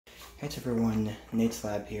Hey everyone, Nate's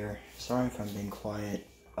Lab here. Sorry if I'm being quiet.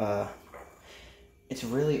 It's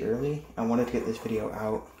really early. I wanted to get this video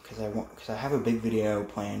out because I have a big video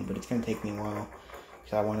planned, but it's gonna take me a while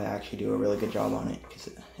because I want to actually do a really good job on it because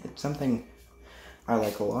it's something I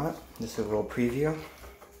like a lot. This is a little preview.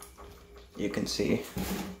 You can see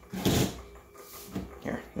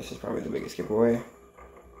here. This is probably the biggest giveaway.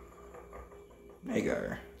 There you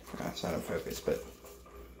go. That's not in focus, but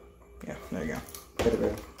yeah, there you go. Bit of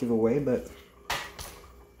a giveaway, but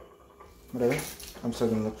whatever. I'm still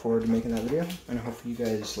gonna look forward to making that video, and hopefully you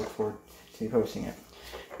guys look forward to me posting it.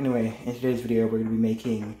 Anyway, in today's video, we're gonna be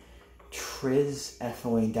making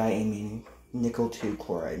Ethylenediamine nickel 2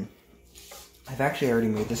 chloride. I've actually already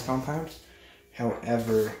made this compound.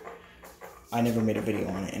 However, I never made a video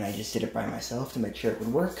on it, and I just did it by myself to make sure it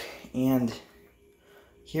would work. And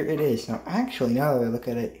here it is. Now, actually, now that I look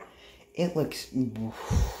at it, it looks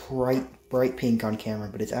bright pink on camera,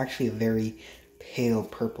 but it's actually a very pale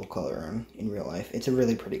purple color in real life. It's a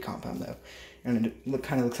really pretty compound though, and it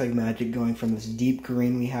kind of looks like magic going from this deep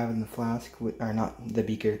green we have in the flask, or not the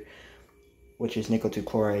beaker, which is nickel 2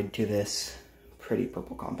 chloride, to this pretty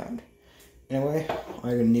purple compound. Anyway, all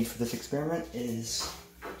you're gonna need for this experiment is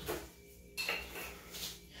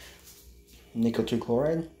nickel 2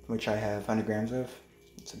 chloride, which I have 100 grams of.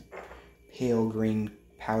 It's a pale green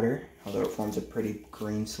powder, although it forms a pretty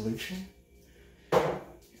green solution.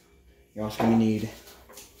 You're also going to need,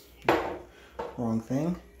 wrong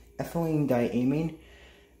thing, ethylenediamine.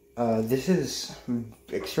 This is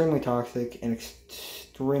extremely toxic and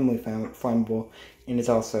extremely flammable, and it's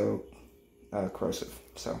also corrosive,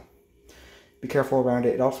 so be careful around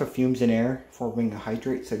it. It also fumes in air, forming a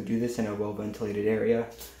hydrate, so do this in a well-ventilated area.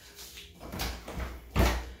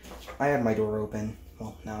 I have my door open,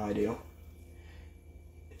 well, now I do,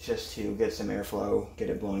 just to get some airflow, get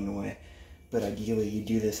it blowing away. But ideally, you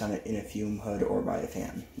do this in a fume hood or by a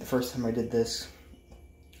fan. The first time I did this,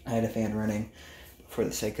 I had a fan running for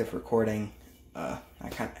the sake of recording.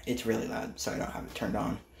 It's really loud, so I don't have it turned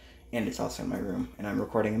on, and it's also in my room, and I'm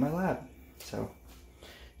recording in my lab. So,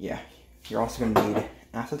 yeah, you're also going to need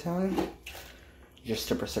acetone just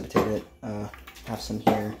to precipitate it. Have some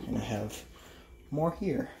here, and I have more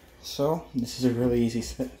here. So this is a really easy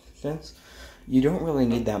sense. You don't really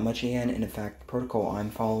need that much again, and in fact, the protocol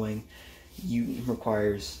I'm following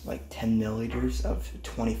requires like 10 milliliters of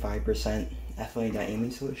 25%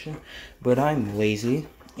 ethylenediamine solution, but I'm lazy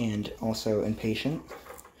and also impatient,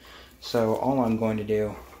 so all I'm going to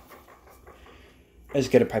do is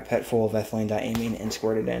get a pipette full of ethylenediamine and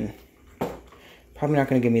squirt it in. Probably not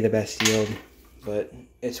going to give me the best yield, but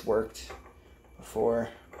it's worked before,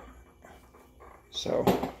 so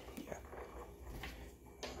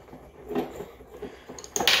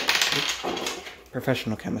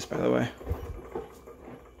professional chemist, by the way.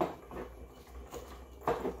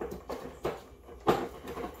 There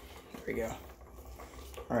we go.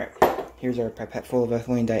 Alright, here's our pipette full of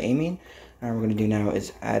ethylenediamine. And what we're going to do now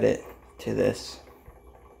is add it to this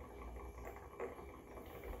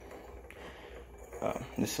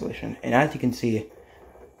solution. And as you can see,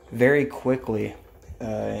 very quickly,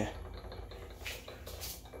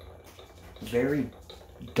 very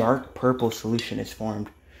dark purple solution is formed.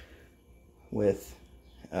 With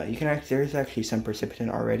there's actually some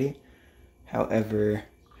precipitant already. However,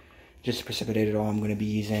 just to precipitate it all, I'm going to be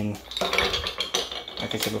using,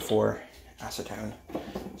 like I said before, acetone.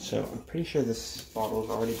 So I'm pretty sure this bottle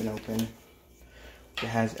has already been opened. It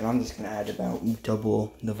has, and I'm just going to add about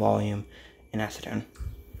double the volume in acetone,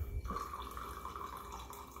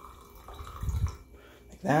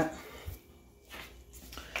 like that.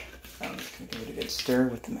 I'm just going to give it a good stir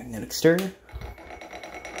with the magnetic stirrer.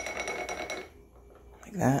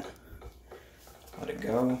 Like that. Let it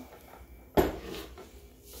go.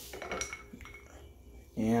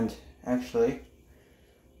 And actually,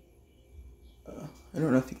 I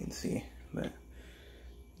don't know if you can see, but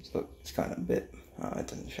it's kind of a bit, it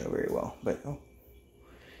doesn't show very well, but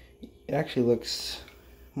it actually looks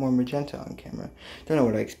more magenta on camera. Don't know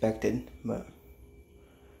what I expected, but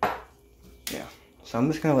yeah. So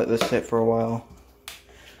I'm just going to let this sit for a while,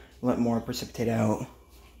 let more precipitate out.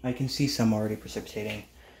 I can see some already precipitating,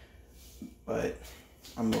 but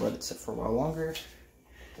I'm going to let it sit for a while longer.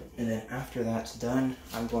 And then after that's done,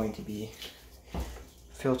 I'm going to be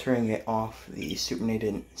filtering it off the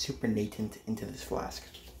supernatant into this flask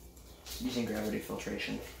using gravity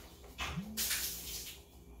filtration.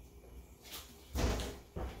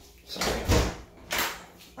 Sorry,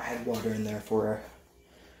 I had water in there for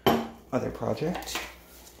other project.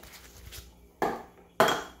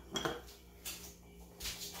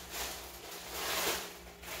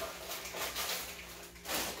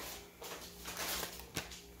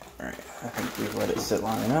 I think we've let it sit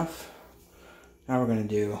long enough. Now we're going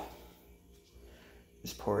to do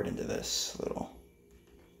is pour it into this little.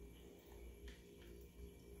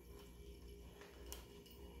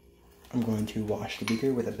 I'm going to wash the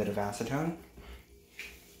beaker with a bit of acetone.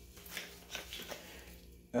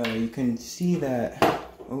 You can see that,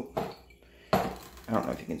 oh, I don't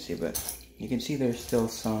know if you can see, but you can see there's still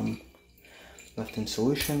some left in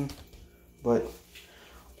solution, but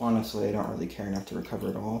honestly, I don't really care enough to recover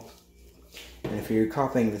it all. And if you're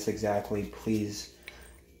copying this exactly, please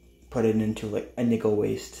put it into like a nickel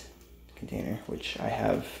waste container, which I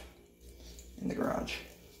have in the garage.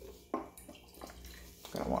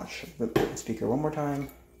 Gotta wash the speaker one more time.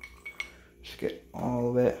 Just get all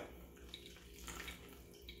of it.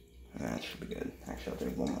 And that should be good. Actually, I'll do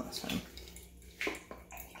it one last time.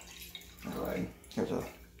 Alright, there's a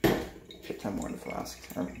shit ton more in the flask.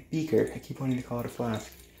 Or beaker. I keep wanting to call it a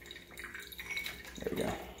flask. There we go.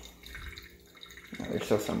 Now, there's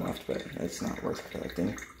still some left, but it's not worth collecting.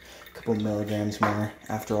 A couple milligrams more.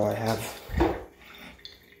 After all, I have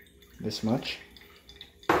this much.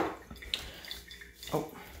 Oh.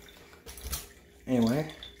 Anyway,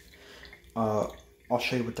 I'll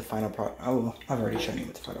show you what the final product. Oh, I've already shown you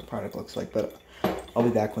what the final product looks like, but I'll be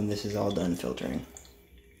back when this is all done filtering.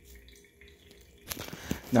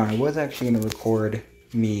 Now, I was actually going to record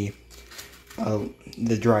me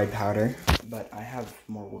the dried powder, but I have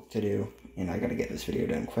more work to do, and I got to get this video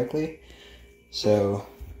done quickly. So,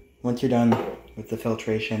 once you're done with the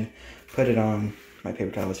filtration, put it on. My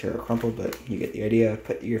paper towels here are crumpled, but you get the idea.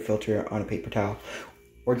 Put your filter on a paper towel,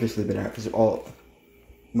 or just leave it out, because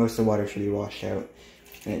most of the water should be washed out,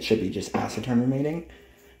 and it should be just acetone remaining.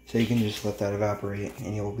 So you can just let that evaporate,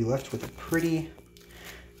 and you will be left with a pretty,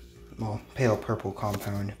 well, pale purple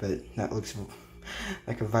compound, but that looks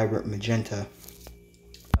like a vibrant magenta.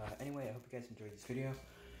 Anyway, I hope you guys enjoyed this video.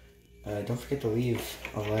 Don't forget to leave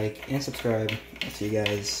a like and subscribe. I'll see you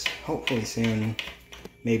guys hopefully soon,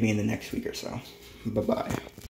 maybe in the next week or so. Bye-bye.